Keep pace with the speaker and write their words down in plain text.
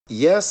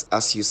Yes,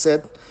 as you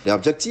said, the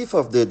objective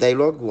of the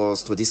dialogue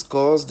was to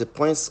discuss the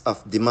points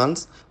of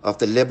demand of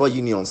the labor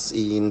unions,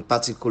 in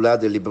particular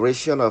the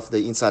liberation of the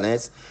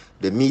internet,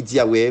 the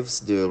media waves,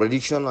 the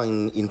reduction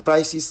in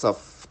prices of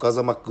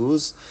consumer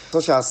goods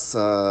such as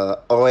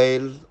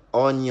oil,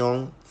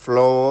 onion,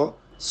 flour,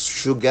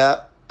 sugar,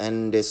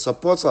 and the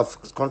support of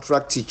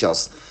contract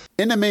teachers.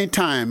 In the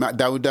meantime,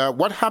 Daouda,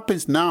 what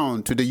happens now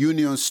to the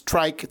union's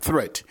strike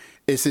threat?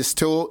 Is it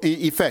still in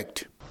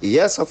effect?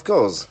 Yes, of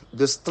course.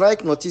 The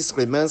strike notice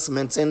remains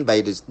maintained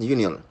by the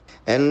union.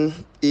 And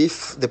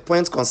if the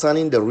point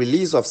concerning the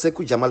release of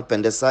Sekou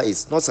Pendessa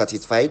is not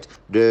satisfied,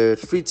 the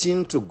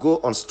threatening to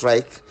go on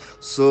strike.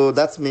 So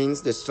that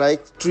means the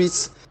strike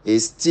threat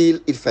is still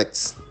in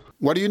effect.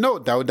 What do you know,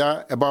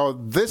 Daouda,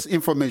 about this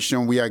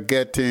information we are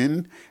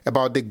getting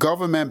about the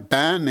government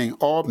banning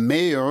all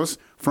mayors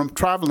from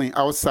traveling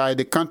outside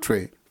the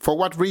country? For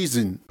what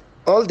reason?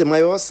 All the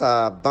mayors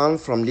are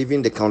banned from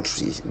leaving the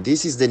country.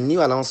 This is the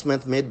new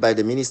announcement made by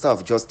the Minister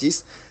of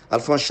Justice,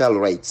 Alphonse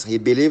Wright. He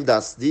believes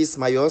that these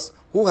mayors,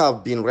 who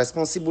have been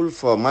responsible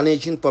for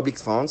managing public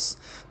funds,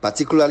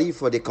 particularly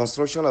for the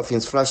construction of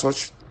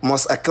infrastructure,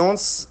 must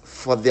account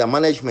for their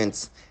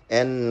management.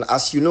 And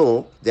as you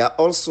know, they are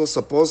also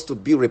supposed to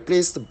be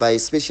replaced by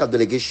special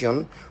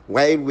delegation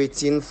while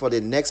waiting for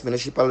the next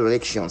municipal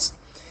elections.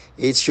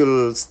 It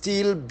should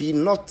still be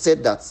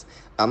noted that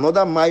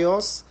another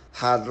mayors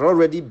had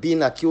already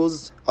been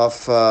accused of,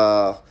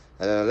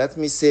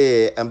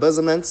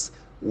 embezzlement,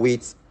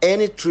 with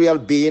any trial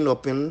being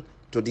open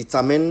to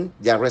determine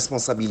their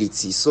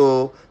responsibility.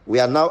 So we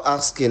are now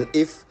asking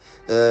if,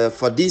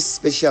 for this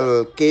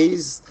special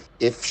case,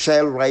 if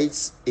Shell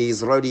Rights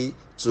is ready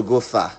to go far.